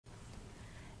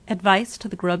Advice to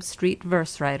the Grub Street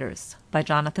Verse Writers by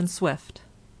Jonathan Swift.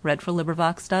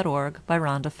 LibriVox.org.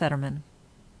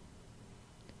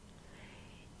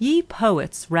 Ye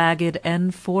poets ragged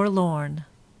and forlorn,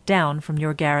 down from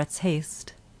your garrets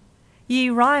haste; ye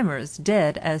rhymers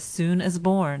dead as soon as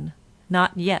born,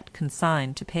 not yet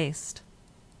consigned to paste.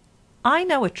 I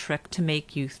know a trick to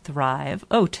make you thrive,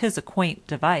 oh, 'tis a quaint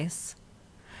device!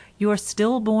 Your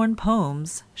still-born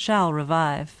poems shall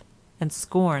revive, and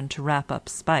scorn to wrap up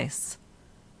spice.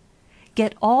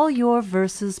 Get all your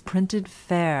verses printed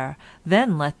fair,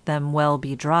 then let them well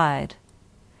be dried,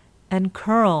 and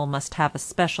Curl must have a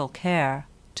special care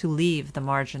to leave the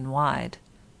margin wide.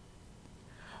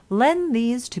 Lend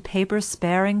these to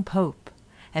paper-sparing Pope,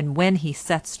 and when he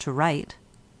sets to write,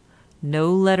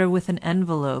 no letter with an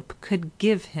envelope could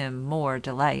give him more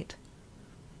delight.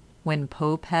 When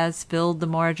Pope has filled the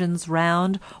margins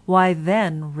round, why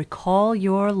then recall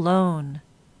your loan,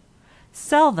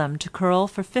 sell them to Curl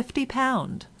for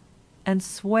 £50, and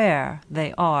swear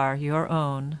they are your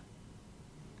own.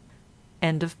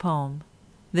 End of poem.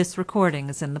 This recording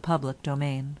is in the public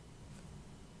domain.